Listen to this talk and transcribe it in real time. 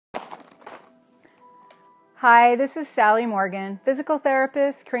Hi, this is Sally Morgan, physical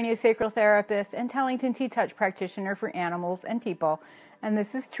therapist, craniosacral therapist, and Tellington T-Touch practitioner for animals and people. And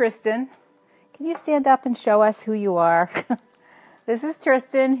this is Tristan. Can you stand up and show us who you are? This is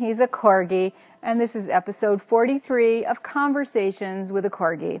Tristan. He's a Corgi, and this is episode 43 of Conversations with a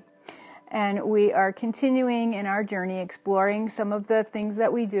Corgi. And we are continuing in our journey exploring some of the things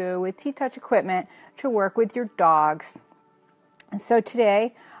that we do with T-Touch equipment to work with your dogs. And so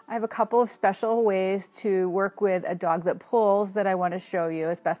today, I have a couple of special ways to work with a dog that pulls that I want to show you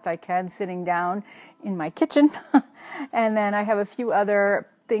as best I can sitting down in my kitchen. And then I have a few other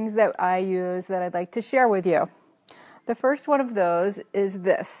things that I use that I'd like to share with you. The first one of those is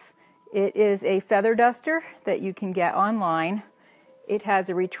this. It is a feather duster that you can get online. It has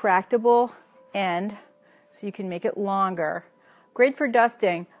a retractable end so you can make it longer. Great for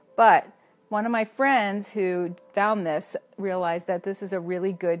dusting, but one of my friends who found this realized that this is a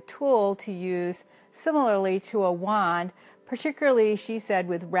really good tool to use similarly to a wand, particularly, she said,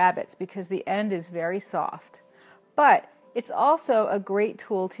 with rabbits because the end is very soft. But it's also a great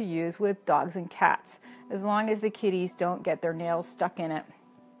tool to use with dogs and cats, as long as the kitties don't get their nails stuck in it.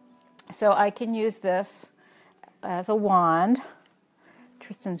 So I can use this as a wand.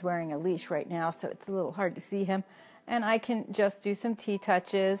 Tristan's wearing a leash right now, so it's a little hard to see him. And I can just do some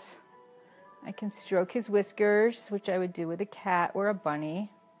T-touches. I can stroke his whiskers, which I would do with a cat or a bunny.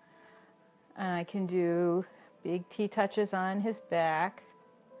 And I can do big T-touches on his back.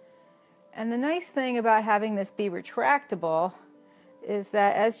 And the nice thing about having this be retractable is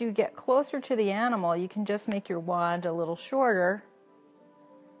that as you get closer to the animal, you can just make your wand a little shorter.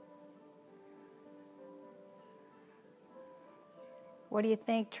 What do you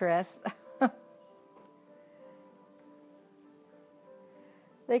think, Tris?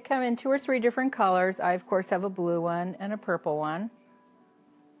 They come in 2 or 3 different colors. I, of course, have a blue one and a purple one.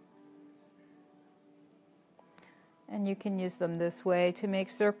 And you can use them this way to make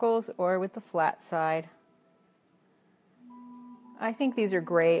circles or with the flat side. I think these are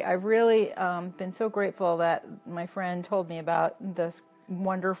great. I've really been so grateful that my friend told me about this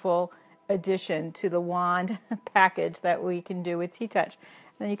wonderful addition to the wand package that we can do with T-Touch.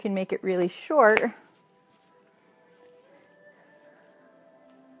 Then you can make it really short.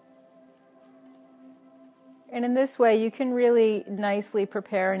 And in this way, you can really nicely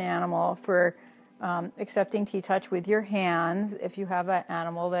prepare an animal for accepting T-Touch with your hands. If you have an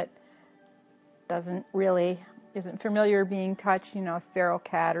animal that isn't familiar being touched, you know, a feral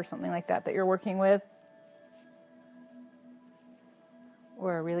cat or something like that you're working with,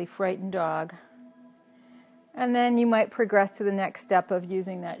 or a really frightened dog. And then you might progress to the next step of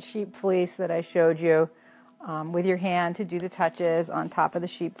using that sheep fleece that I showed you with your hand to do the touches on top of the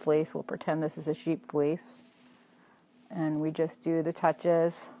sheep fleece. We'll pretend this is a sheep fleece. And we just do the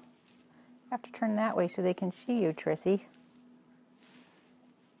touches. I have to turn that way so they can see you, Trissy.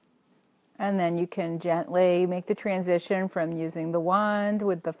 And then you can gently make the transition from using the wand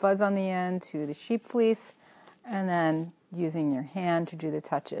with the fuzz on the end to the sheep fleece, and then using your hand to do the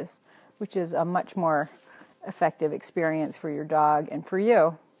touches, which is a much more effective experience for your dog and for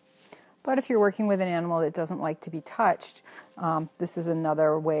you. But if you're working with an animal that doesn't like to be touched, this is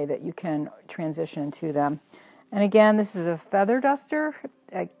another way that you can transition to them. And again, this is a feather duster.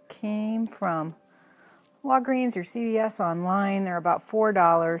 It came from Walgreens or CVS online. They're about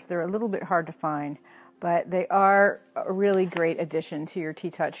 $4. They're a little bit hard to find, but they are a really great addition to your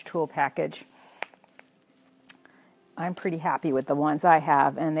T-Touch tool package. I'm pretty happy with the ones I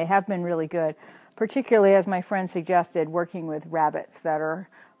have, and they have been really good, particularly, as my friend suggested, working with rabbits that are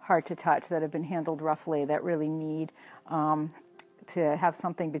hard to touch, that have been handled roughly, that really need to have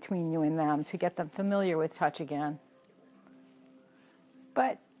something between you and them to get them familiar with touch again.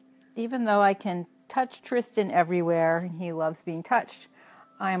 But even though I can touch Tristan everywhere, and he loves being touched,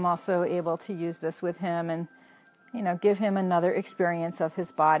 I am also able to use this with him and, you know, give him another experience of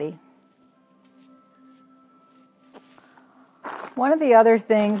his body. One of the other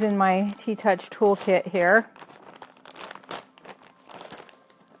things in my T-Touch toolkit here,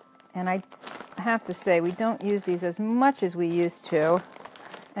 and I have to say we don't use these as much as we used to,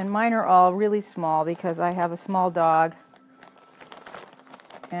 and mine are all really small because I have a small dog,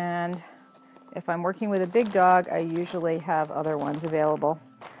 and if I'm working with a big dog, I usually have other ones available.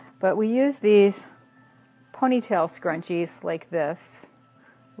 But we use these ponytail scrunchies like this,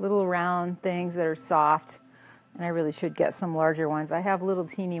 little round things that are soft, and I really should get some larger ones. I have little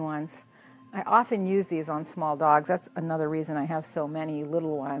teeny ones. I often use these on small dogs. That's another reason I have so many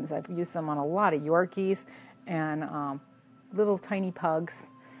little ones. I've used them on a lot of Yorkies and little tiny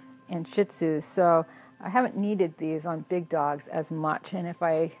pugs and Shih Tzus. So I haven't needed these on big dogs as much. And if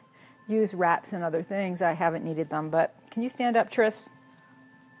I use wraps and other things, I haven't needed them. But can you stand up, Tris?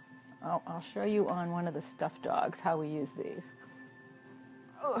 Oh, I'll show you on one of the stuffed dogs how we use these.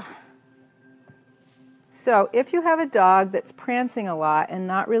 Ugh. So if you have a dog that's prancing a lot and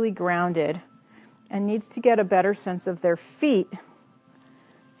not really grounded and needs to get a better sense of their feet,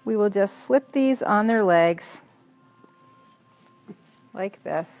 we will just slip these on their legs like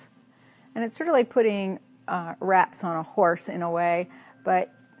this. And it's sort of like putting wraps on a horse in a way,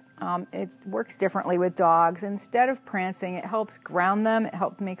 but it works differently with dogs. Instead of prancing, it helps ground them. It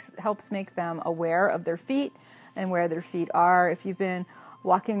helps make them aware of their feet and where their feet are. If you've been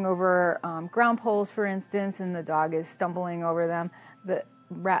walking over ground poles, for instance, and the dog is stumbling over them, the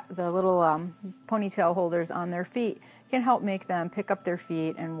little ponytail holders on their feet can help make them pick up their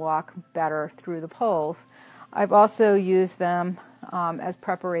feet and walk better through the poles. I've also used them as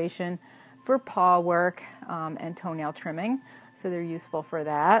preparation for paw work and toenail trimming, so they're useful for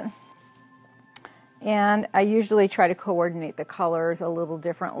that. And I usually try to coordinate the colors a little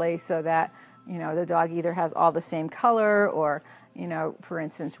differently so that, you know, the dog either has all the same color or, you know, for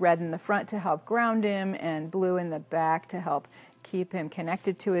instance, red in the front to help ground him and blue in the back to help keep him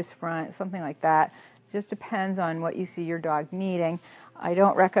connected to his front, something like that. It just depends on what you see your dog needing. I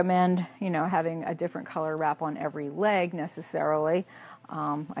don't recommend, you know, having a different color wrap on every leg necessarily.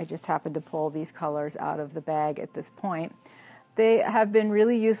 I just happen to pull these colors out of the bag at this point. They have been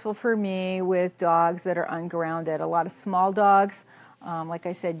really useful for me with dogs that are ungrounded. A lot of small dogs, like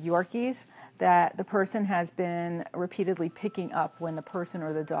I said, Yorkies, that the person has been repeatedly picking up when the person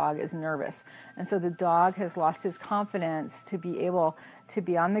or the dog is nervous. And so the dog has lost his confidence to be able to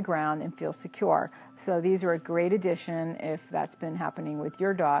be on the ground and feel secure. So these are a great addition if that's been happening with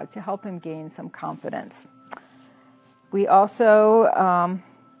your dog to help him gain some confidence. We also,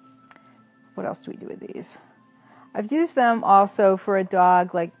 what else do we do with these? I've used them also for a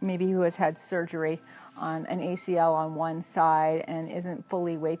dog like maybe who has had surgery on an ACL on one side and isn't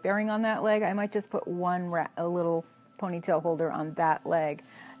fully weight bearing on that leg. I might just put a little ponytail holder on that leg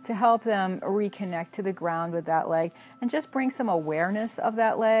to help them reconnect to the ground with that leg and just bring some awareness of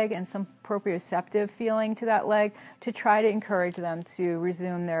that leg and some proprioceptive feeling to that leg to try to encourage them to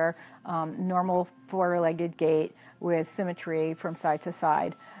resume their normal four-legged gait with symmetry from side to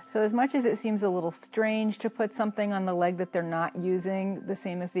side. So as much as it seems a little strange to put something on the leg that they're not using the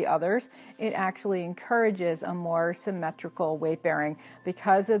same as the others, it actually encourages a more symmetrical weight bearing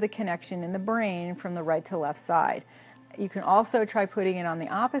because of the connection in the brain from the right to left side. You can also try putting it on the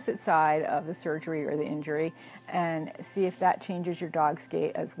opposite side of the surgery or the injury and see if that changes your dog's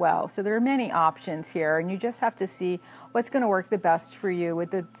gait as well. So there are many options here, and you just have to see what's going to work the best for you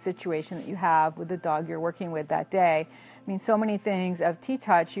with the situation that you have with the dog you're working with that day. I mean, so many things of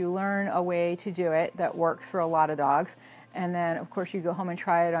T-Touch, you learn a way to do it that works for a lot of dogs. And then, of course, you go home and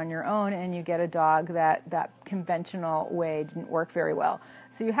try it on your own, and you get a dog that conventional way didn't work very well.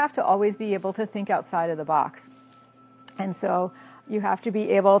 So you have to always be able to think outside of the box. And so you have to be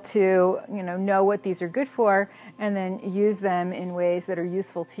able to, know what these are good for and then use them in ways that are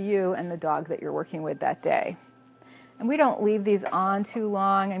useful to you and the dog that you're working with that day. And we don't leave these on too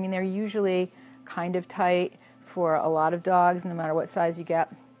long. I mean, they're usually kind of tight for a lot of dogs, no matter what size you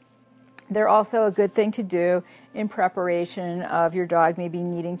get. They're also a good thing to do in preparation of your dog maybe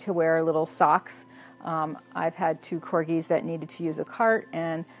needing to wear little socks. I've had 2 Corgis that needed to use a cart,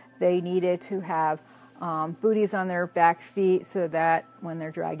 and they needed to have booties on their back feet so that when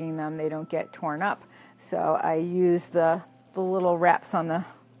they're dragging them, they don't get torn up. So I use the little wraps on the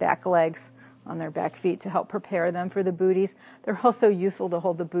back legs on their back feet to help prepare them for the booties. They're also useful to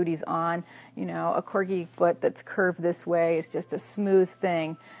hold the booties on. A Corgi foot that's curved this way is just a smooth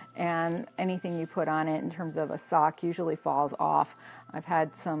thing, and anything you put on it in terms of a sock usually falls off. I've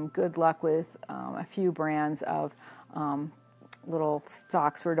had some good luck with a few brands of little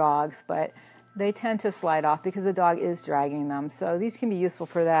socks for dogs, but they tend to slide off because the dog is dragging them. So these can be useful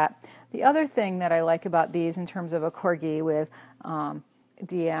for that. The other thing that I like about these in terms of a Corgi with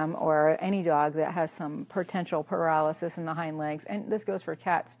DM or any dog that has some potential paralysis in the hind legs, and this goes for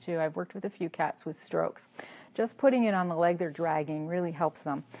cats too. I've worked with a few cats with strokes. Just putting it on the leg they're dragging really helps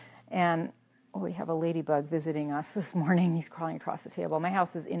them. And we have a ladybug visiting us this morning. He's crawling across the table. My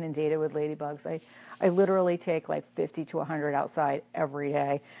house is inundated with ladybugs. I literally take like 50 to 100 outside every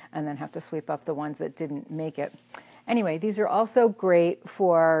day and then have to sweep up the ones that didn't make it. Anyway, these are also great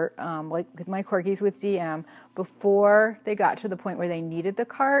for, like with my Corgis with DM, before they got to the point where they needed the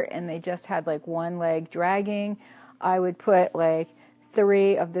cart and they just had like one leg dragging, I would put like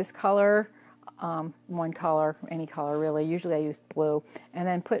 3 of this color one color, any color really. Usually I use blue, and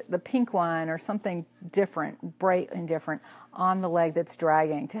then put the pink one or something different, bright and different, on the leg that's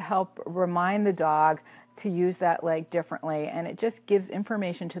dragging to help remind the dog to use that leg differently. And it just gives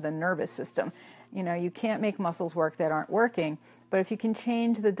information to the nervous system. You know, you can't make muscles work that aren't working, but if you can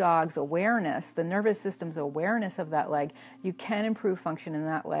change the dog's awareness, the nervous system's awareness of that leg, you can improve function in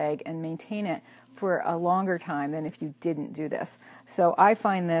that leg and maintain it for a longer time than if you didn't do this. So I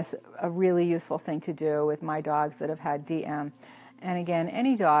find this a really useful thing to do with my dogs that have had DM. And again,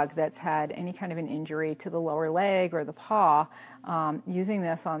 any dog that's had any kind of an injury to the lower leg or the paw, using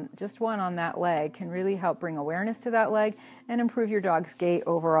this on just one on that leg can really help bring awareness to that leg and improve your dog's gait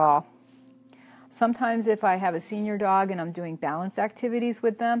overall. Sometimes if I have a senior dog and I'm doing balance activities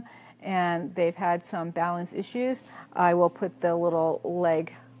with them and they've had some balance issues, I will put the little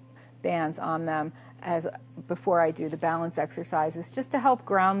leg bands on them before I do the balance exercises, just to help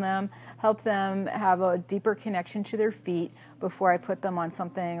ground them, help them have a deeper connection to their feet before I put them on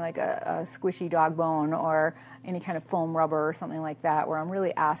something like a squishy dog bone or any kind of foam rubber or something like that, where I'm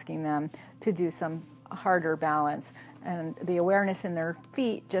really asking them to do some harder balance. And the awareness in their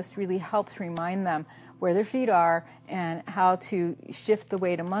feet just really helps remind them where their feet are and how to shift the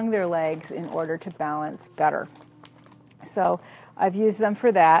weight among their legs in order to balance better. So I've used them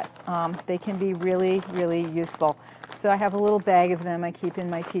for that. They can be really, really useful. So I have a little bag of them I keep in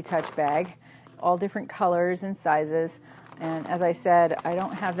my T-Touch bag, all different colors and sizes. And as I said, I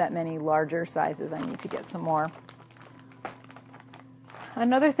don't have that many larger sizes. I need to get some more.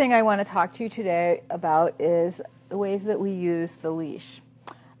 Another thing I want to talk to you today about is the ways that we use the leash.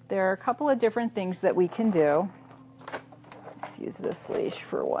 There are a couple of different things that we can do. Let's use this leash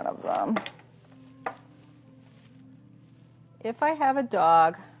for one of them. If I have a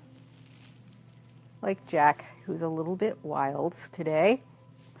dog like Jack, who's a little bit wild today,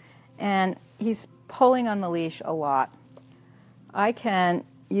 and he's pulling on the leash a lot, I can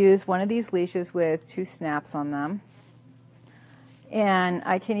use one of these leashes with 2 snaps on them. And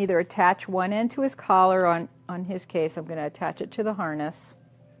I can either attach one end to his collar, on his case, I'm going to attach it to the harness.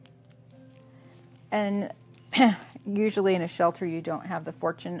 And usually in a shelter, you don't have the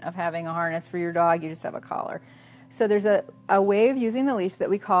fortune of having a harness for your dog, you just have a collar. So there's a way of using the leash that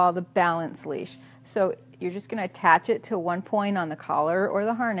we call the balance leash. So you're just going to attach it to one point on the collar or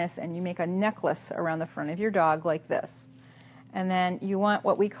the harness, and you make a necklace around the front of your dog like this. And then you want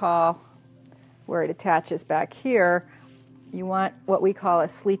what we call, where it attaches back here, you want what we call a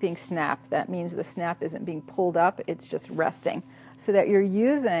sleeping snap. That means the snap isn't being pulled up, it's just resting. So that you're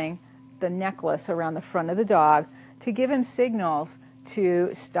using the necklace around the front of the dog to give him signals to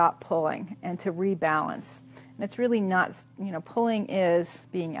stop pulling and to rebalance. And it's really not, pulling is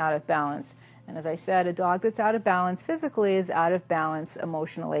being out of balance. And as I said, a dog that's out of balance physically is out of balance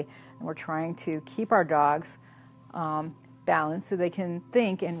emotionally. And we're trying to keep our dogs balanced so they can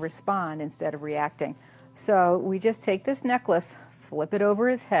think and respond instead of reacting. So we just take this necklace, flip it over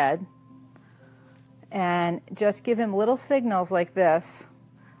his head, and just give him little signals like this.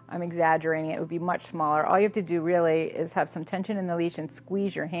 I'm exaggerating, it would be much smaller. All you have to do really is have some tension in the leash and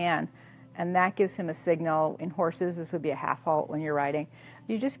squeeze your hand, and that gives him a signal. In horses, this would be a half halt when you're riding.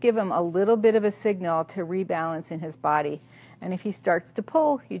 You just give him a little bit of a signal to rebalance in his body. And if he starts to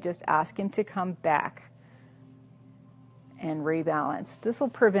pull, you just ask him to come back and rebalance. This will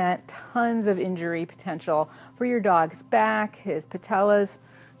prevent tons of injury potential for your dog's back, his patellas.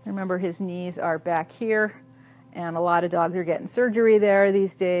 Remember, his knees are back here, and a lot of dogs are getting surgery there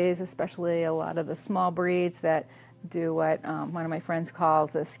these days, especially a lot of the small breeds that do what one of my friends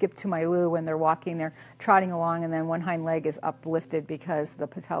calls a skip to my loo. When they're walking, they're trotting along, and then one hind leg is uplifted because the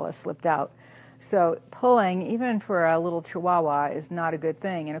patella slipped out. So pulling, even for a little Chihuahua, is not a good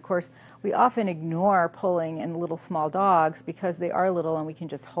thing. And of course, we often ignore pulling in little small dogs because they are little and we can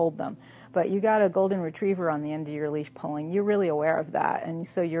just hold them. But you got a golden retriever on the end of your leash pulling. You're really aware of that. And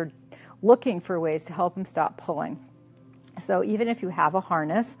so you're looking for ways to help him stop pulling. So even if you have a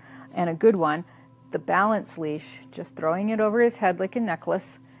harness, and a good one, the balance leash, just throwing it over his head like a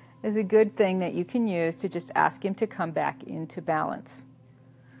necklace, is a good thing that you can use to just ask him to come back into balance.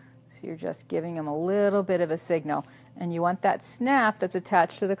 So you're just giving him a little bit of a signal. And you want that snap that's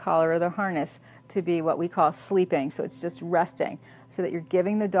attached to the collar or the harness to be what we call sleeping. So it's just resting, so that you're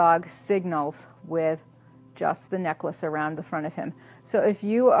giving the dog signals with just the necklace around the front of him. So if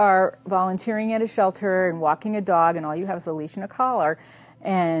you are volunteering at a shelter and walking a dog and all you have is a leash and a collar,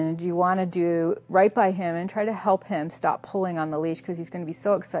 and you want to do right by him and try to help him stop pulling on the leash because he's going to be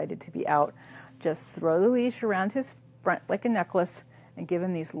so excited to be out, just throw the leash around his front like a necklace and give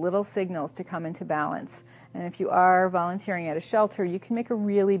him these little signals to come into balance. And if you are volunteering at a shelter, you can make a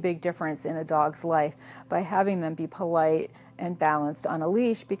really big difference in a dog's life by having them be polite and balanced on a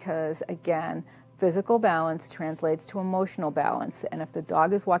leash, because again, physical balance translates to emotional balance. And if the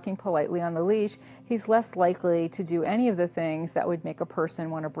dog is walking politely on the leash, he's less likely to do any of the things that would make a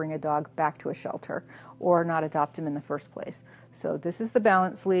person want to bring a dog back to a shelter or not adopt him in the first place. So this is the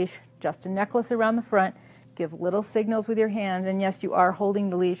balance leash, just a necklace around the front. Give little signals with your hands, and yes, you are holding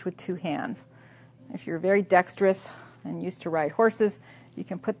the leash with 2 hands. If you're very dexterous and used to ride horses, you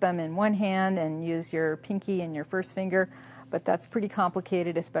can put them in one hand and use your pinky and your first finger, but that's pretty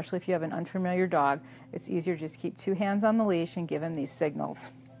complicated, especially if you have an unfamiliar dog. It's easier to just keep 2 hands on the leash and give him these signals.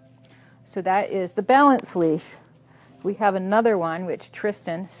 So that is the balance leash. We have another one, which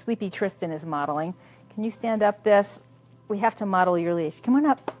Tristan, Sleepy Tristan, is modeling. Can you stand up, Biss? We have to model your leash. Come on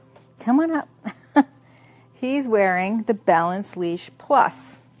up. Come on up. He's wearing the Balance Leash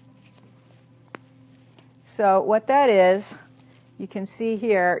Plus. So what that is, you can see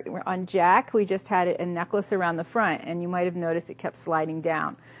here on Jack, we just had a necklace around the front, and you might have noticed it kept sliding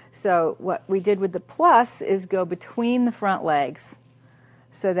down. So what we did with the Plus is go between the front legs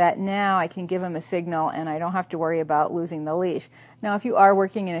so that now I can give him a signal and I don't have to worry about losing the leash. Now, if you are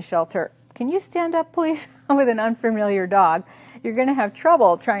working in a shelter, can you stand up, please, with an unfamiliar dog? You're going to have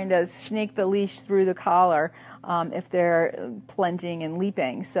trouble trying to snake the leash through the collar if they're plunging and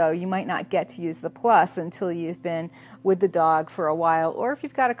leaping. So you might not get to use the Plus until you've been with the dog for a while, or if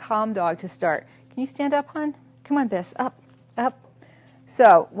you've got a calm dog to start. Can you stand up, hon? Come on, Biss. Up, up.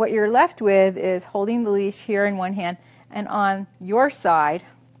 So what you're left with is holding the leash here in one hand, and on your side,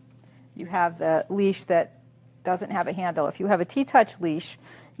 you have the leash that doesn't have a handle. If you have a T-touch leash,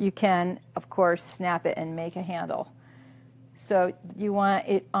 you can, of course, snap it and make a handle. So you want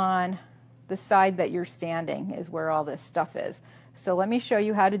it on the side that you're standing is where all this stuff is. So let me show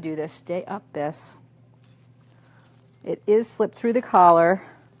you how to do this. Stay up, Biss. It is slipped through the collar,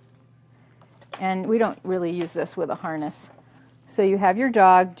 and we don't really use this with a harness. So you have your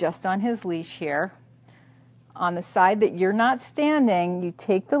dog just on his leash here. On the side that you're not standing, you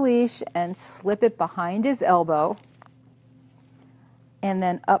take the leash and slip it behind his elbow and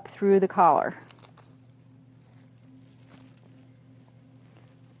then up through the collar.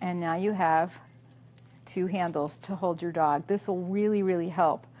 And now you have 2 handles to hold your dog. This will really, really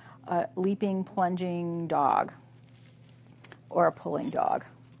help a leaping, plunging dog or a pulling dog.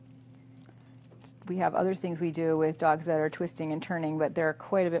 We have other things we do with dogs that are twisting and turning, but they're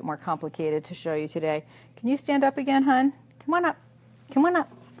quite a bit more complicated to show you today. Can you stand up again, hon? Come on up. Come on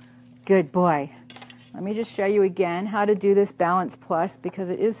up. Good boy. Let me just show you again how to do this Balance Plus, because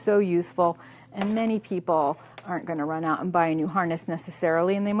it is so useful, and many people aren't going to run out and buy a new harness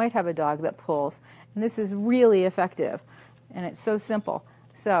necessarily, and they might have a dog that pulls. And this is really effective, and it's so simple.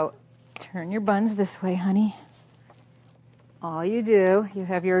 So turn your buns this way, honey. All you do, you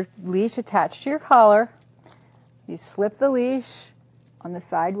have your leash attached to your collar. You slip the leash on the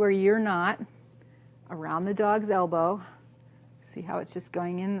side where you're not, around the dog's elbow. See how it's just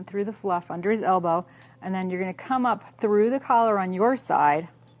going in through the fluff under his elbow. And then you're going to come up through the collar on your side.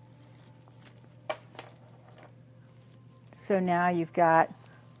 So now you've got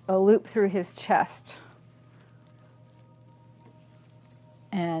a loop through his chest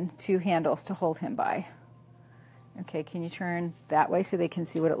and 2 handles to hold him by. Okay, can you turn that way so they can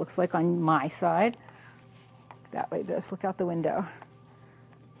see what it looks like on my side? That way, Biss, look out the window.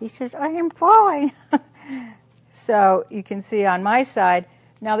 He says, I am falling. So you can see on my side.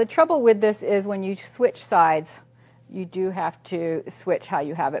 Now the trouble with this is when you switch sides, you do have to switch how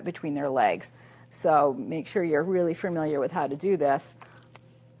you have it between their legs. So make sure you're really familiar with how to do this.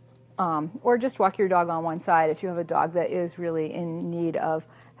 Or just walk your dog on one side if you have a dog that is really in need of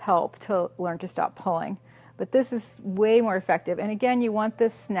help to learn to stop pulling. But this is way more effective. And again, you want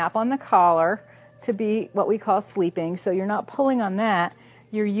this snap on the collar to be what we call sleeping. So you're not pulling on that.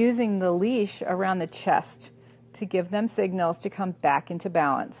 You're using the leash around the chest to give them signals to come back into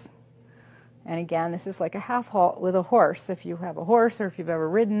balance. And again, this is like a half halt with a horse. If you have a horse or if you've ever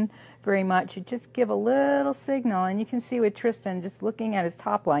ridden very much, you just give a little signal. And you can see with Tristan, just looking at his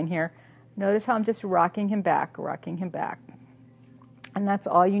top line here, notice how I'm just rocking him back, rocking him back. And that's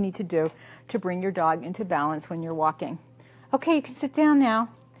all you need to do to bring your dog into balance when you're walking. Okay, you can sit down now.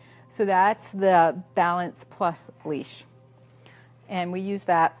 So that's the Balance Plus leash. And we use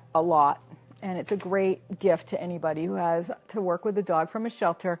that a lot. And it's a great gift to anybody who has to work with a dog from a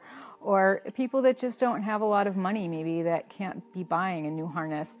shelter, or people that just don't have a lot of money, maybe, that can't be buying a new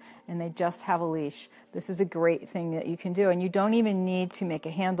harness and they just have a leash. This is a great thing that you can do. And you don't even need to make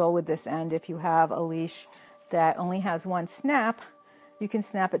a handle with this end. If you have a leash that only has one snap, you can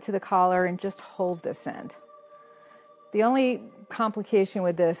snap it to the collar and just hold this end. The only complication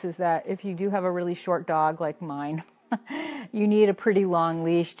with this is that if you do have a really short dog like mine, you need a pretty long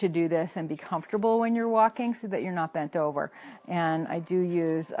leash to do this and be comfortable when you're walking so that you're not bent over. And I do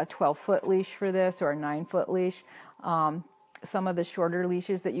use a 12-foot leash for this, or a 9-foot leash. Some of the shorter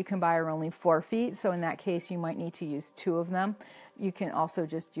leashes that you can buy are only 4 feet, so in that case you might need to use 2 of them. You can also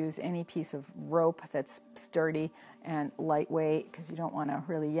just use any piece of rope that's sturdy and lightweight, because you don't want to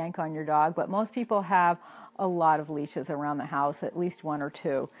really yank on your dog. But most people have a lot of leashes around the house, at least 1 or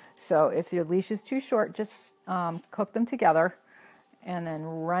 2. So if your leash is too short, just hook them together and then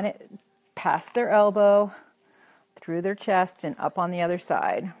run it past their elbow, through their chest, and up on the other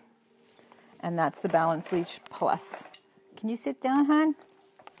side. And that's the Balance Leash Plus. Can you sit down, hon?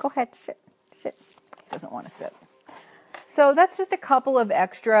 Go ahead, sit. Doesn't want to sit. So that's just a couple of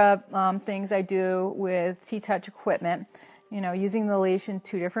extra things I do with T-Touch equipment. You know, using the leash in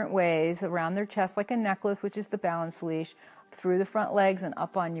 2 different ways: around their chest like a necklace, which is the Balance Leash, through the front legs and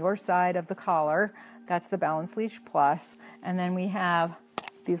up on your side of the collar. That's the Balance Leash Plus. And then we have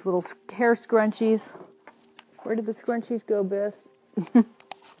these little hair scrunchies. Where did the scrunchies go, Biff?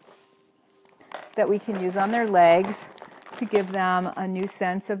 That we can use on their legs to give them a new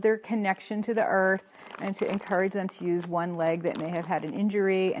sense of their connection to the earth, and to encourage them to use one leg that may have had an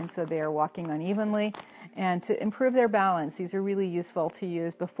injury and so they are walking unevenly, and to improve their balance. These are really useful to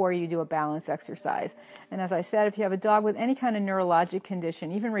use before you do a balance exercise. And as I said, if you have a dog with any kind of neurologic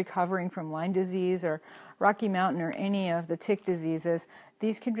condition, even recovering from Lyme disease or Rocky Mountain or any of the tick diseases,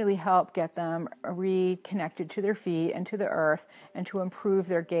 these can really help get them reconnected to their feet and to the earth, and to improve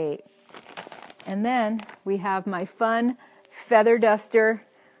their gait. And then we have my fun feather duster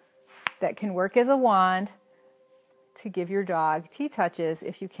that can work as a wand to give your dog T-touches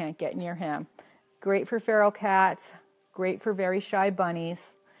if you can't get near him. Great for feral cats, great for very shy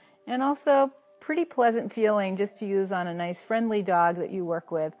bunnies, and also pretty pleasant feeling just to use on a nice friendly dog that you work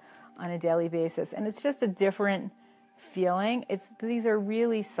with on a daily basis. And it's just a different feeling. These are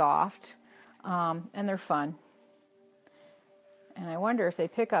really soft, and they're fun. And I wonder if they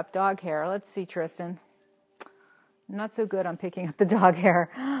pick up dog hair. Let's see, Tristan. Not so good on picking up the dog hair,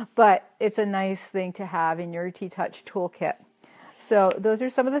 but it's a nice thing to have in your T-Touch toolkit. So those are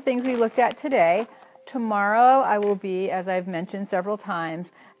some of the things we looked at today. Tomorrow I will be, as I've mentioned several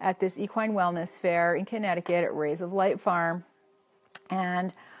times, at this equine wellness fair in Connecticut at Rays of Light Farm.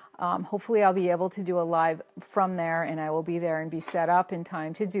 And hopefully I'll be able to do a live from there, and I will be there and be set up in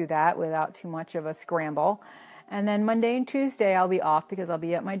time to do that without too much of a scramble. And then Monday and Tuesday I'll be off because I'll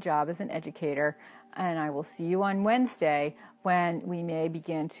be at my job as an educator. And I will see you on Wednesday when we may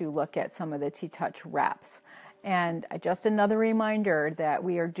begin to look at some of the T-Touch wraps. And just another reminder that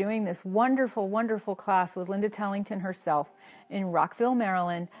we are doing this wonderful, wonderful class with Linda Tellington herself in Rockville,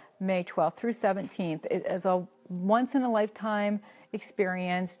 Maryland, May 12th through 17th. It is a once-in-a-lifetime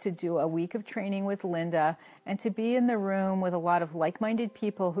experience to do a week of training with Linda and to be in the room with a lot of like-minded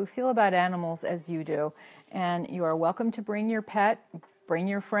people who feel about animals as you do. And you are welcome to bring your pet, bring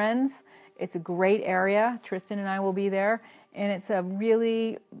your friends. It's a great area. Tristan and I will be there, and it's a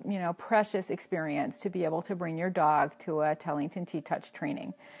really, precious experience to be able to bring your dog to a Tellington T-Touch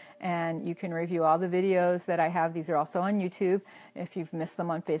training. And you can review all the videos that I have. These are also on YouTube if you've missed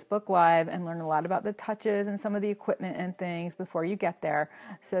them on Facebook Live, and learn a lot about the touches and some of the equipment and things before you get there,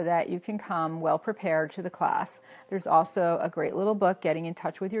 so that you can come well prepared to the class. There's also a great little book, Getting in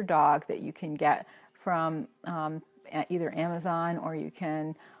Touch with Your Dog, that you can get from either Amazon, or you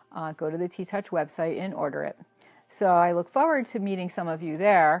can go to the T-Touch website and order it. So I look forward to meeting some of you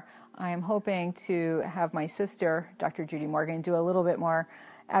there. I am hoping to have my sister, Dr. Judy Morgan, do a little bit more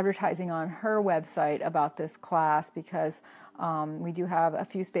advertising on her website about this class, because we do have a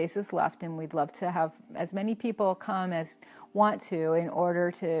few spaces left, and we'd love to have as many people come as want to, in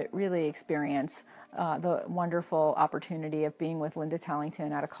order to really experience the wonderful opportunity of being with Linda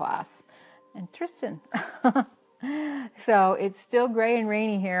Tellington at a class. And Tristan. So it's still gray and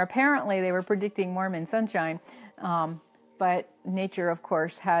rainy here. Apparently they were predicting Mormon sunshine, but nature, of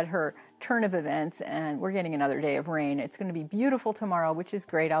course, had her turn of events, and we're getting another day of rain. It's going to be beautiful tomorrow, which is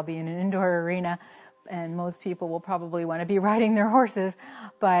great. I'll be in an indoor arena, and most people will probably want to be riding their horses,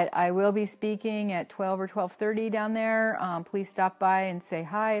 but I will be speaking at 12 or 12:30 down there. Please stop by and say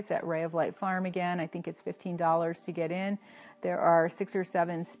hi. It's at Ray of Light Farm again. I think it's $15 to get in. There are 6 or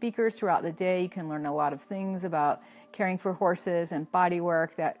 7 speakers throughout the day. You can learn a lot of things about caring for horses and body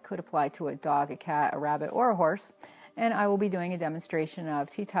work that could apply to a dog, a cat, a rabbit, or a horse. And I will be doing a demonstration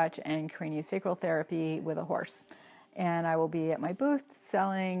of T-Touch and craniosacral therapy with a horse. And I will be at my booth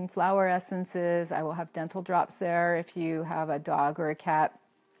selling flower essences. I will have dental drops there if you have a dog or a cat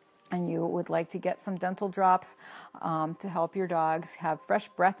and you would like to get some dental drops to help your dogs have fresh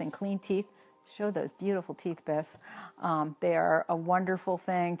breath and clean teeth. Show those beautiful teeth, Biss. They are a wonderful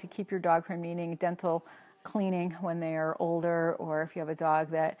thing to keep your dog from needing dental cleaning when they are older, or if you have a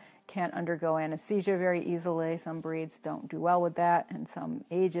dog that can't undergo anesthesia very easily. Some breeds don't do well with that, and some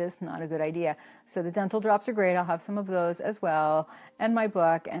ages, not a good idea. So the dental drops are great. I'll have some of those as well, and my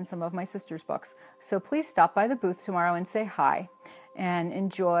book, and some of my sister's books. So please stop by the booth tomorrow and say hi, and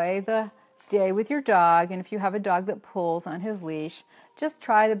enjoy the day with your dog. And if you have a dog that pulls on his leash, just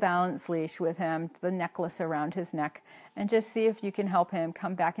try the balance leash with him, the necklace around his neck, and just see if you can help him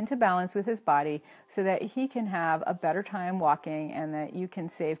come back into balance with his body so that he can have a better time walking, and that you can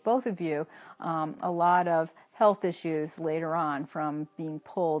save both of you a lot of health issues later on from being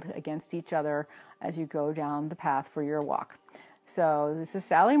pulled against each other as you go down the path for your walk. So this is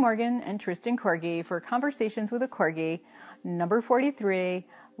Sally Morgan and Tristan Corgi for Conversations with a Corgi, number 43,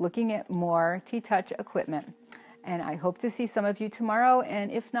 looking at more T-Touch equipment. And I hope to see some of you tomorrow,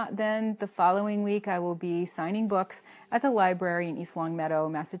 and if not then, the following week I will be signing books at the library in East Longmeadow,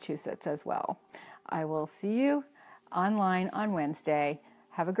 Massachusetts as well. I will see you online on Wednesday.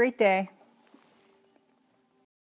 Have a great day.